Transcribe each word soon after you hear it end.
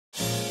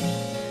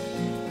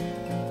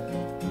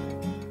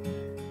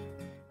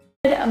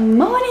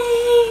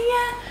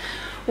morning.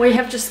 We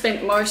have just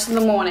spent most of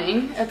the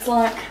morning. It's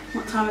like,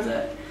 what time is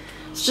it?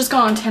 It's just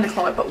gone on 10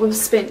 o'clock, but we've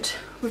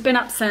been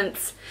up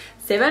since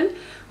 7.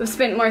 We've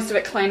spent most of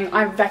it cleaning.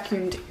 I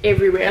vacuumed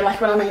everywhere.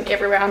 Like when I mean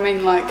everywhere, I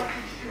mean like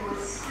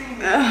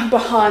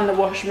behind the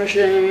washing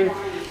machine.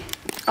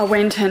 I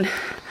went and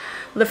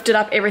lifted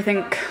up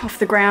everything off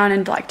the ground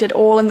and like did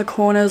all in the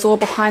corners, all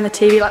behind the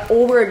TV, like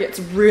all where it gets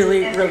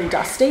really, really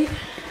dusty.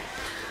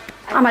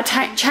 I'm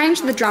gonna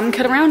change the drum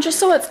kit around just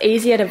so it's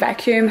easier to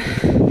vacuum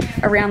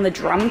around the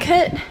drum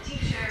kit.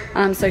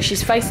 So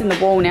she's facing the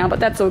wall now, but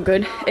that's all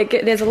good.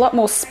 There's a lot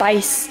more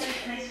space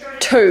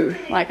too.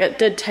 Like it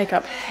did take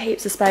up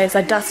heaps of space.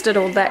 I dusted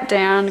all that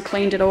down,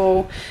 cleaned it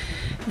all,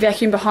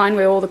 vacuumed behind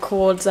where all the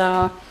cords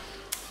are.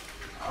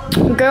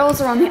 Girls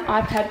are on the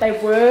iPad. They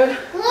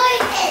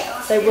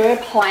were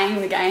playing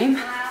the game,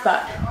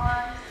 but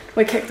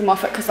we kicked them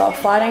off it because they were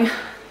fighting.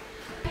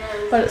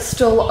 But it's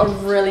still a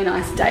really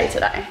nice day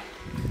today.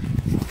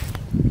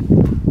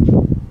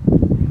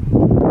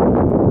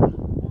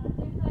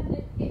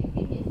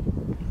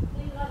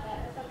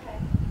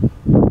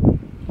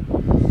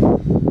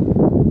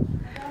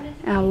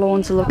 Our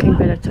lawns are looking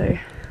better too.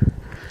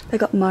 They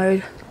got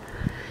mowed.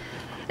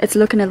 It's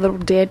looking a little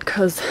dead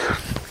because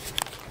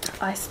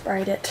I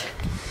sprayed it.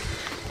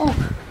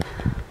 Oh,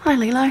 hi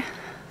Lilo.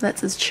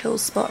 That's his chill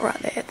spot right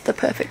there. It's the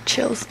perfect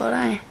chill spot,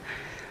 eh?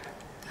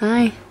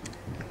 Hi.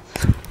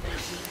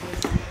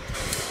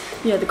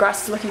 Yeah, the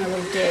grass is looking a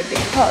little dead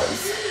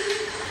because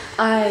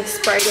I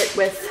sprayed it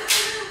with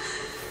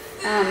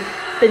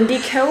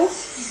Bindi Kill,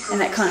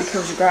 and that kind of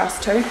kills your grass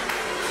too.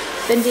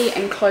 Bindi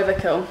and Clover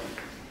Kill.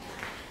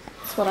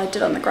 That's what I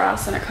did on the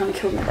grass, and it kind of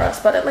killed my grass,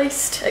 but at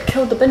least it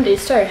killed the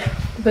Bindis too.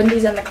 The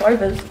Bindis and the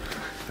Clovers.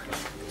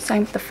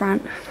 Same with the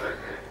front.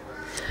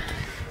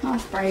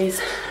 Nice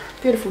breeze.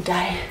 Beautiful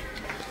day.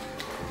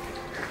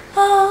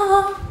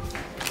 Ah.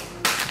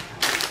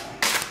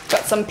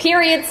 Got some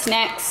period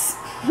snacks.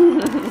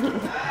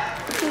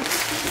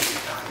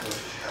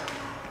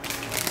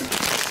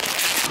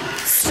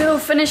 Still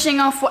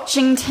finishing off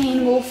watching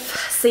Teen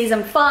Wolf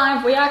season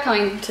 5. We are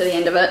coming to the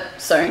end of it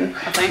soon,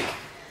 I think.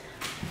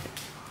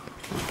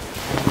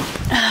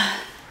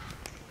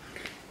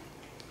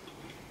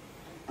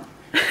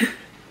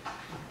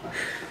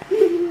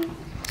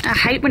 I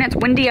hate when it's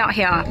windy out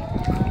here.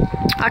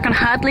 I can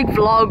hardly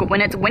vlog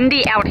when it's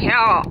windy out here.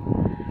 Mommy,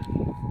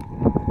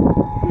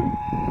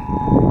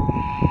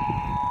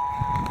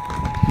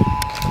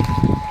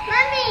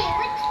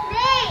 what's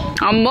me?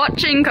 I'm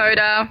watching,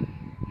 Coda.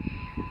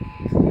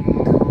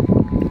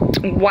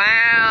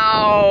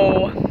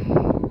 Wow.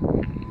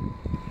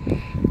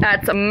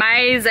 That's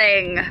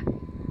amazing.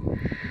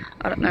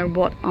 I don't know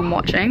what I'm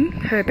watching.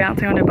 Her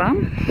bouncing on her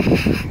bum.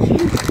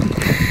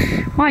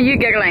 Why are you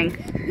giggling?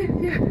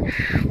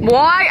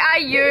 Why are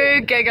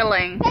you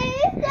giggling?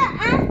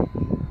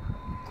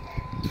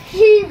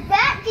 She's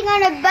bouncing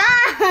on a bum.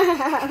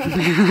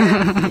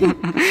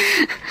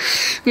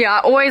 Yeah, I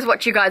always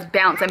watch you guys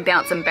bounce and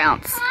bounce and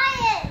bounce.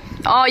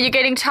 Oh, you're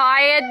getting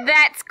tired?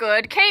 That's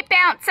good. Keep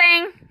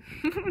bouncing.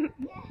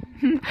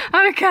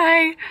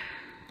 Okay.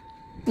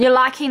 You're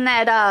liking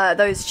that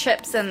those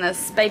chips and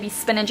this baby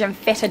spinach and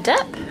feta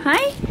dip,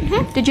 hey?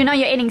 Did you know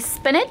you're eating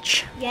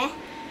spinach? Yeah.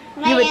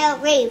 Made out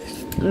of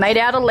leaves. Made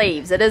out of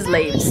leaves. It is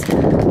leaves.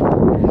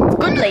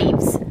 Good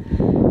leaves.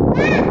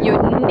 You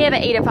would never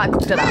eat if I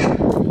cooked it up.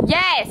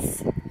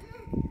 Yes.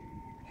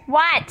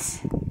 What?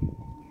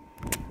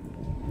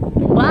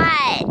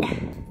 What?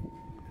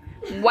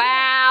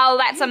 Wow,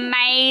 that's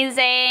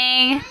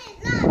amazing.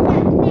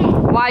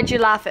 Why'd you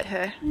laugh at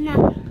her?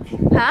 No.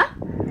 Huh?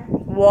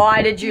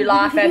 Why did you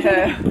laugh at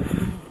her?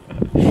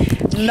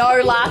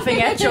 No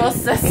laughing at your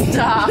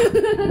sister.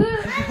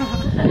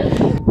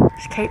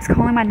 She keeps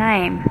calling my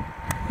name.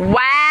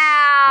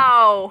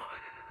 Wow.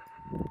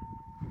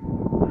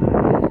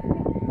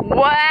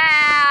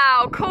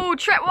 Wow. Cool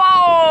trick.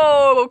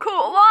 Whoa.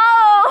 Cool.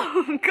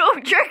 Whoa.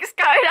 Cool tricks,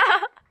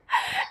 Coda.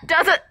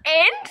 Does it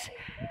end?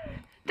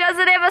 Does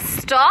it ever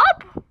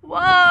stop?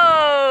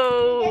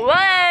 Whoa.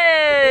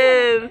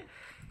 Whoa.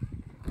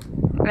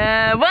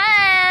 Whoa.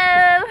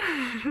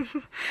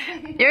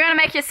 You're gonna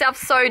make yourself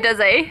so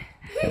dizzy.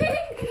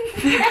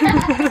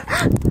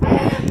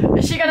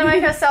 Is she gonna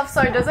make herself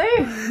so dizzy?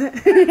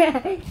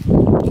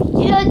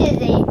 You're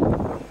dizzy.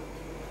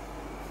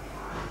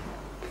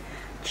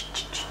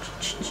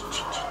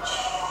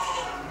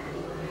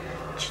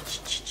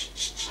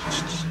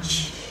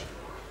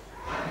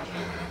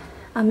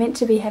 I'm meant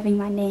to be having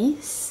my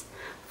niece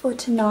for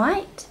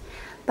tonight,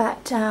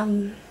 but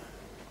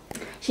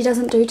she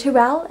doesn't do too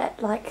well at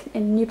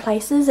in new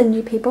places and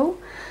new people.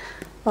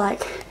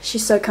 Like,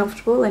 she's so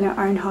comfortable in her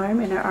own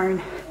home, in her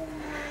own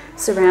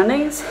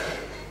surroundings.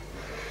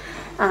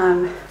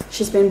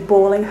 She's been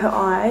bawling her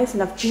eyes,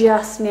 and I've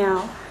just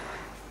now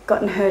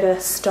gotten her to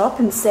stop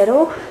and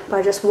settle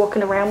by just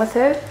walking around with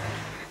her.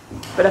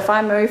 But if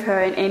I move her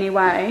in any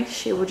way,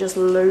 she will just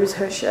lose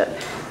her shit.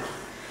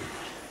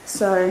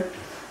 So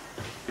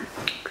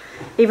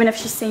even if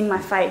she's seen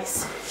my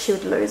face, she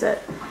would lose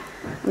it.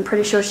 I'm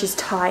pretty sure she's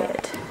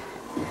tired.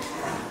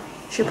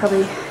 She'll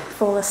probably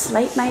fall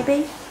asleep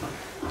maybe.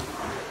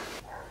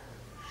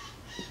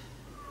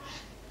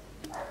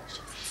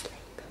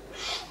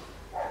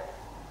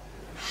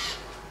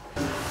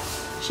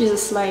 She's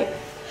asleep.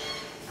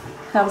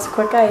 That was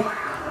quick, eh?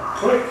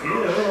 Quick,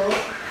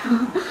 yeah.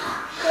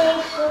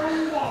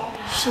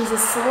 She's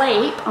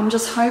asleep. I'm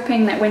just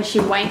hoping that when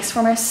she wakes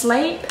from her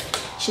sleep,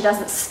 she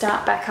doesn't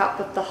start back up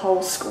with the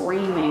whole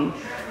screaming.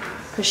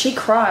 Because she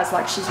cries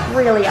like she's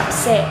really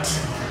upset.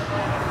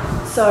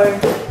 So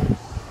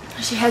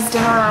she has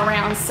dinner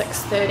around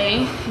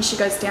 6:30 and she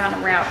goes down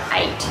around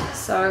 8.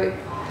 So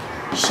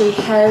she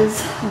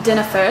has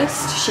dinner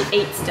first. She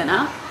eats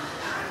dinner.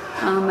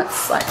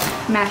 It's like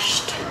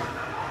mashed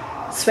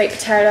sweet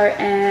potato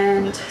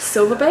and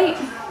silver beet.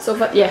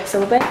 Silver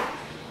beet.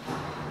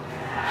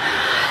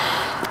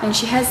 And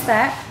she has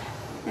that,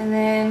 and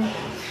then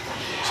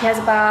she has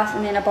a bath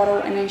and then a bottle,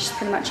 and then she's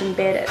pretty much in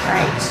bed at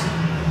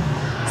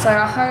 8. So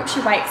I hope she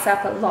wakes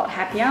up a lot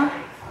happier.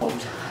 I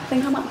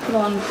think I might put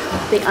on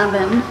the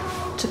oven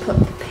to put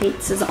the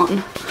pizzas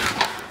on.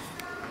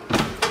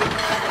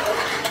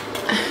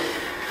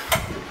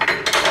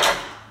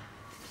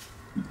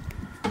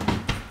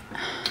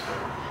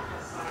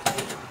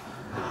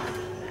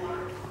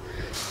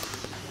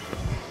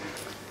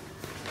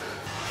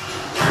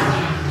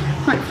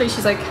 Hopefully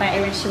she's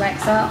okay when she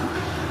wakes up.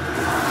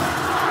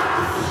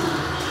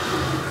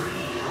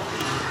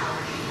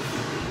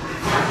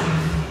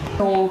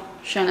 Or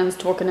Shannon's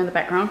talking in the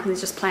background because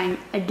he's just playing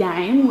a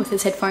game with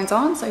his headphones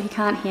on, so he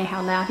can't hear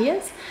how loud he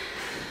is.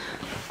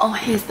 Oh,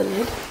 here's the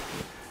lid.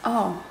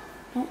 Oh,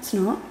 no it's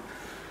not.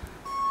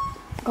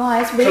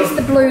 Guys, where's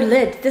the blue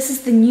lid? This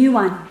is the new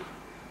one.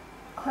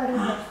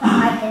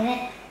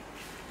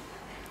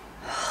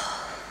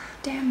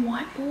 Damn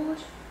whiteboard.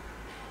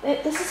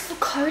 This is for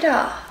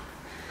Coda.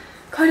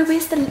 Coda,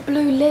 where's the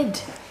blue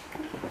lid?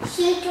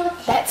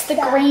 That's the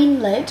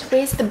green lid.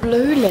 Where's the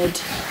blue lid?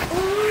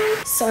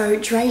 So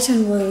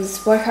Drayton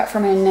woke up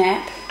from her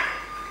nap,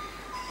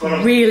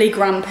 really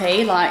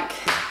grumpy, like,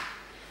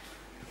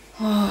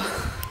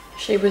 oh,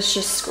 she was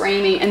just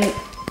screaming. And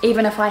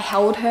even if I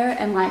held her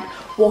and like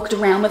walked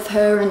around with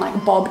her and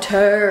like bobbed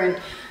her,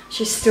 and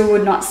she still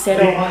would not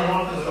settle,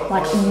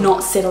 like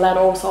not settle at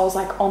all. So I was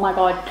like, oh my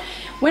God.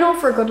 Went on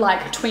for a good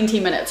like 20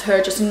 minutes, her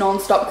just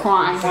non-stop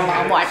crying while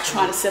I'm like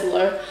trying to settle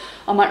her.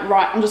 I'm like,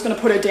 right, I'm just gonna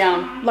put her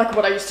down, like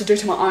what I used to do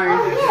to my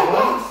own.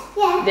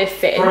 Yeah. They're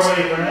fed.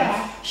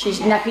 Yeah. She's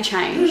nappy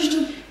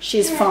changed.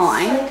 She's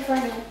fine. So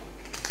funny.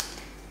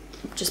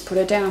 Just put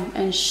her down.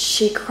 And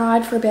she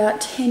cried for about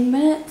 10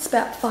 minutes,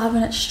 about 5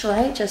 minutes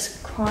straight,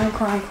 just crying.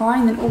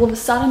 Then all of a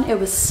sudden it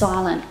was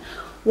silent.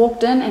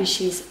 Walked in and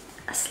she's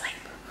asleep.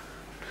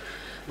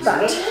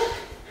 But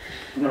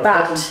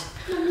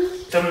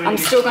I'm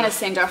still going to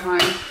send her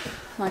home.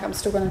 Like, I'm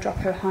still going to drop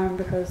her home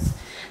because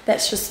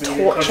that's just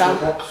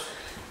torture.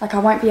 Like, I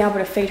won't be able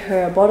to feed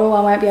her a bottle.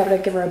 I won't be able to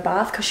give her a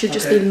bath because she'll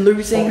just be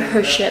losing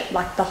her shit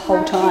like the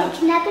whole time.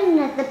 Can I have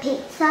another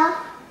pizza?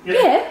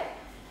 Yeah.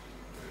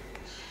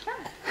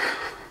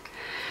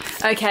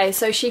 Okay,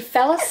 so she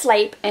fell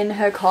asleep in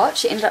her cot.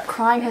 She ended up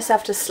crying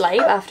herself to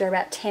sleep after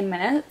about 10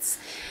 minutes.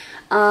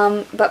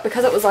 But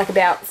because it was like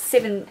about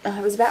 7,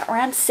 it was about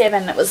around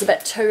 7, it was a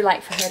bit too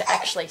late for her to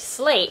actually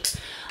sleep.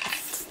 I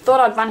thought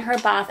I'd run her a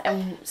bath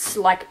and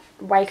like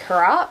wake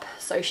her up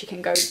so she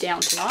can go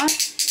down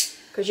tonight.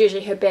 Because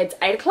usually her bed's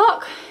 8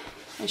 o'clock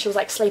and she was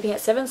like sleeping at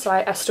 7, so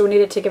I still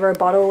needed to give her a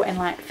bottle and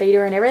like feed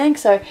her and everything.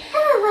 So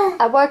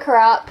I woke her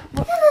up.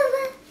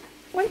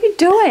 What are you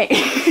doing?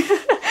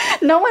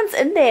 No one's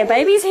in there.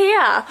 Baby's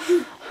here.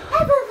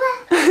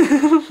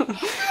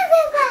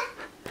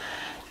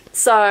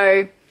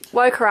 So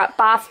woke her up,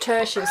 bathed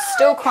her. She was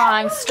still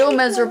crying, still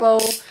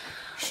miserable.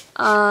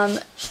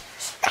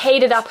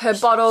 Heated up her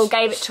bottle,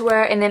 gave it to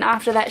her, and then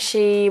after that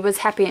she was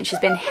happy, and she's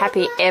been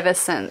happy ever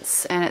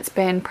since. And it's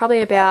been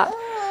probably about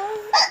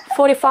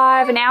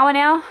 45 an hour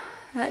now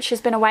that she's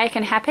been awake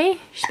and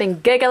happy. She's been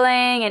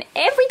giggling and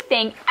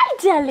everything. Hi,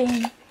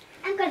 darling.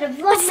 I'm gonna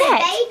vlog What's my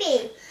that?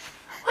 baby.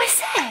 What's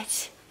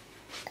that?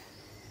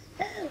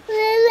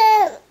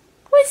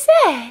 What's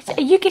that?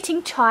 Are you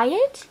getting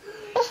tired?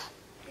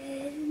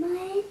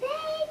 My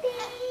baby.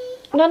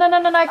 No.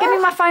 Give me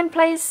my phone,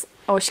 please.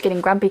 Oh, she's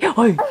getting grumpy.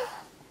 Oh.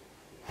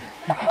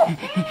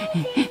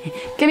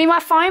 Give me my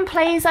phone,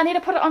 please. I need to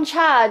put it on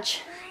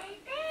charge.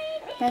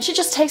 Man, she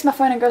just takes my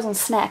phone and goes on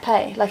Snap,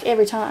 hey? Like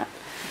every time.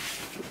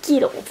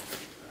 Get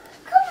off.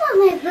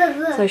 Come on, my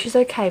baby. So she's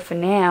okay for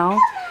now.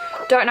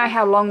 Don't know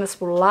how long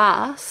this will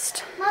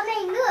last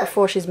Mommy, look.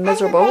 before she's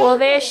miserable. Well,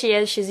 there she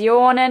is. She's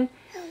yawning.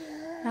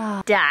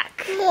 Oh,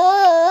 duck.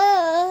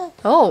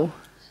 Oh.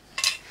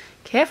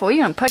 Careful,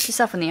 you're going to poke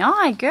yourself in the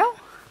eye, girl.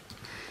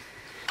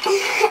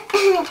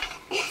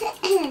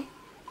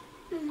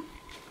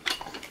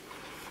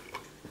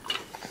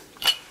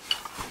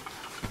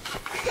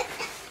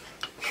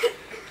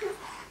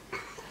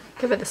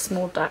 Give her the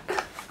small duck.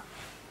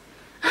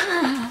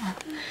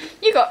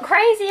 You got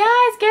crazy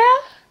eyes, girl.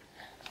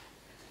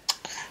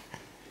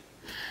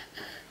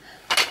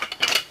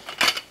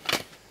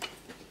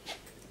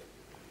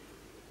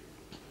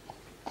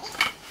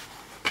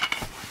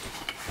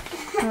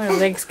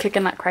 leg's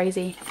kicking like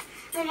crazy.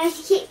 And I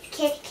keep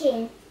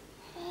kicking.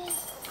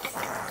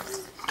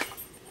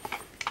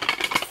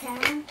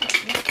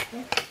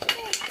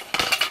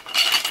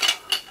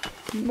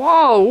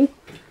 Whoa!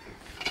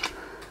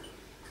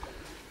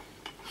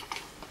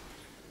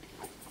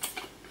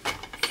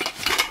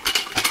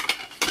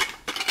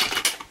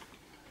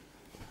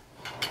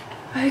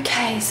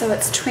 Okay, so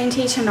it's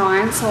 20 to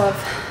 9, so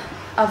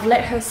I've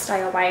let her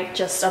stay awake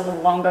just a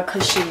little longer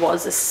because she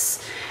was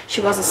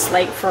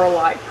asleep for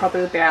like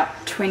probably about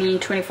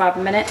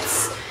 20-25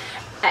 minutes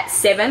at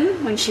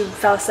 7 when she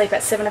fell asleep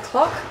at 7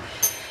 o'clock.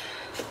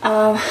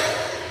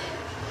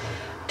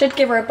 Did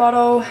give her a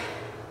bottle.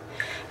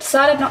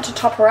 Decided not to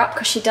top her up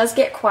because she does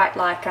get quite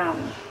like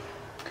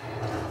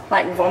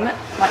vomit,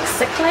 like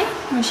sickly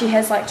when she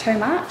has like too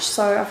much.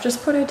 So I've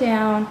just put her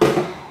down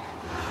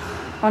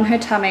on her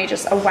tummy,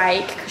 just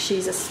awake, because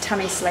she's a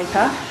tummy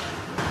sleeper.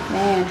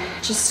 Man,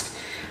 it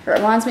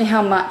reminds me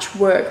how much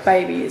work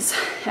babies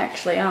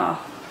actually are.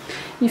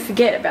 You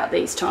forget about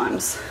these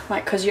times,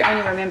 like, because you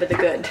only remember the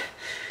good.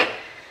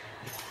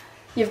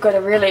 You've got to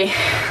really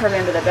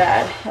remember the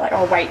bad. You're like,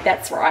 oh wait,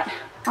 that's right.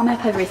 I'm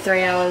up every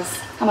 3 hours.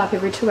 I'm up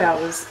every 2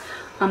 hours.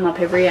 I'm up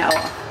every hour.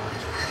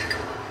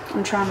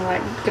 I'm trying to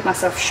like give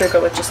myself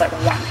sugar with just like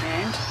one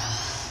hand.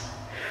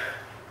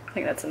 I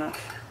think that's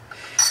enough.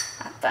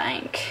 I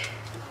think.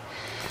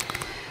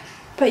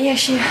 But yeah,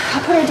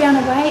 I put her down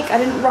awake. I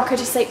didn't rock her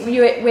to sleep,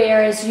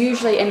 whereas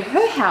usually in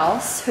her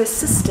house, her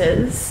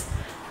sisters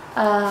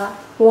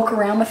walk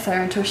around with her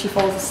until she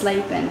falls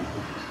asleep, and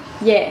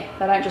yeah,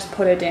 they don't just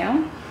put her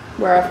down.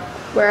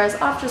 Whereas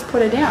I've just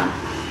put her down,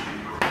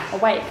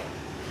 awake.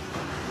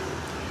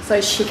 So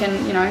she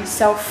can, you know,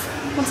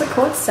 what's it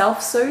called?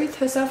 Self-soothe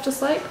herself to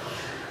sleep?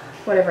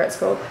 Whatever it's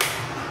called.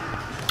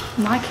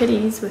 My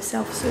kitties were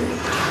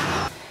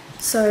self-soothed.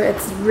 So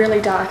it's really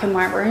dark in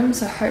my room,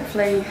 so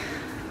hopefully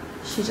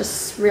she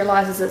just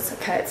realizes it's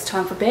okay, it's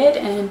time for bed,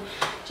 and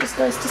just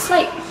goes to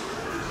sleep.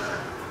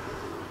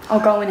 I'll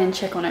go in and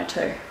check on her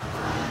too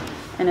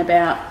in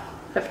about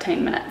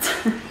 15 minutes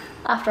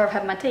after I've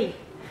had my tea.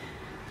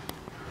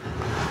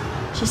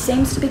 She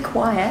seems to be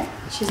quiet.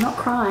 She's not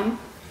crying.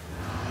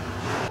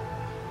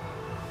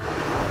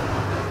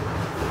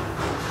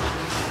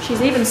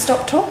 She's even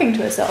stopped talking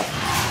to herself.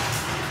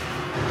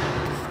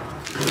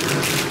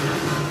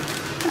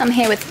 I'm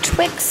here with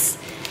Twix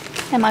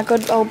and my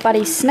good old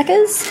buddy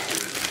Snickers.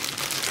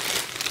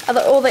 Are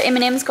all the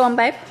M&Ms gone,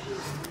 babe?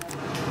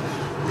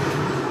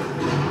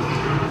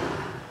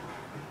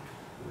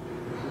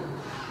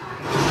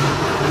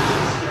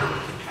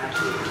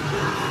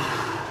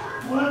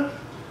 What?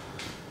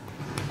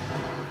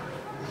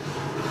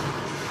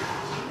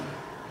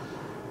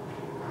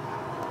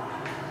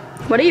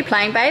 What are you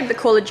playing, babe? The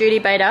Call of Duty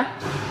beta?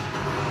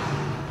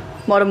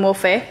 Modern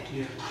Warfare?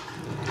 Yeah.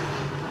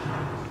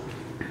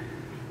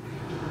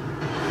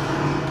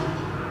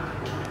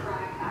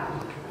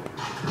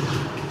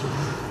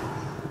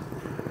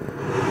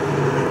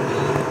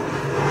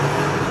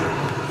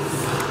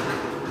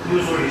 He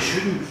was already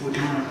shooting before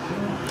doing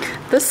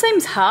it. This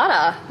seems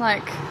harder.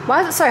 Like,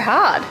 why is it so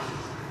hard?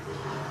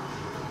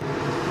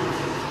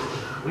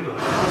 Look at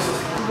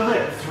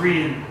that.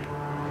 3 and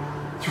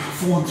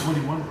 4 and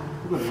 21.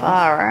 Look at that.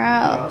 Far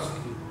out.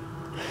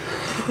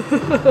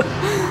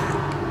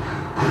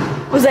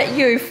 Was that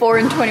you, 4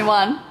 and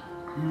 21?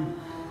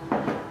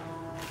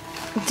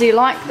 Do you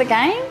like the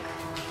game?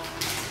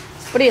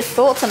 What are your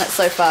thoughts on it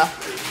so far?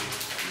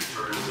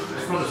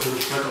 It's not as good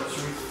as Black Ops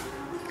 3.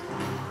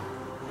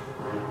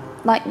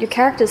 Like, your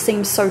character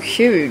seems so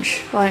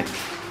huge. Like,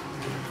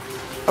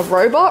 a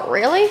robot,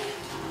 really?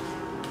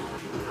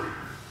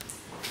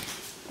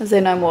 Is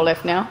there no more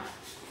left now?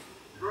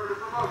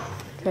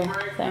 Okay,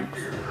 thanks.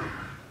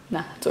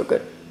 Nah, it's all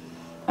good.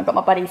 I've got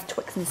my buddies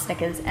Twix and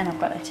Snickers, and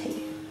I've got a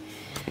tea.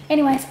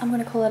 Anyways, I'm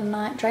going to call it a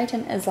night.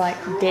 Drayton is like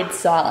dead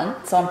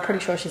silent, so I'm pretty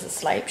sure she's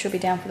asleep. She'll be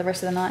down for the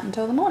rest of the night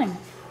until the morning.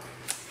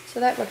 So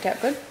that worked out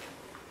good.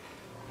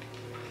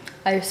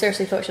 I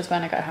seriously thought she was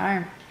going to go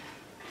home.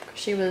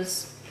 She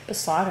was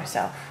beside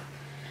herself.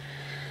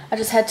 I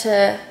just had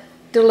to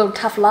do a little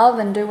tough love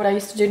and do what I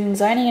used to do in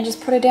zoning and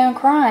just put her down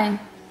crying.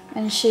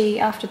 And she,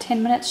 after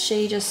 10 minutes,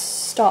 she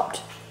just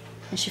stopped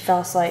and she fell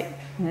asleep.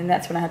 And then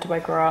that's when I had to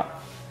wake her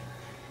up.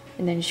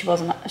 And then she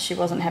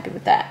wasn't happy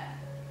with that.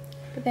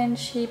 But then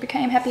she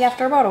became happy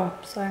after a bottle.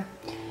 So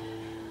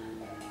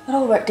it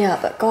all worked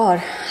out. But God,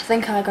 I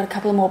think I got a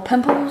couple of more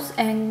pimples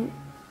and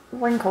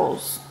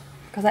wrinkles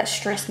because that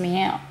stressed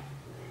me out.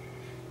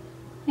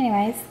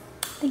 Anyways,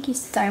 thank you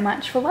so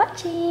much for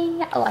watching.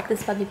 Like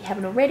this vlog if you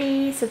haven't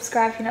already.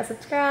 Subscribe if you're not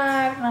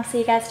subscribed. And I'll see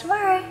you guys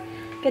tomorrow.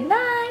 Good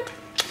night.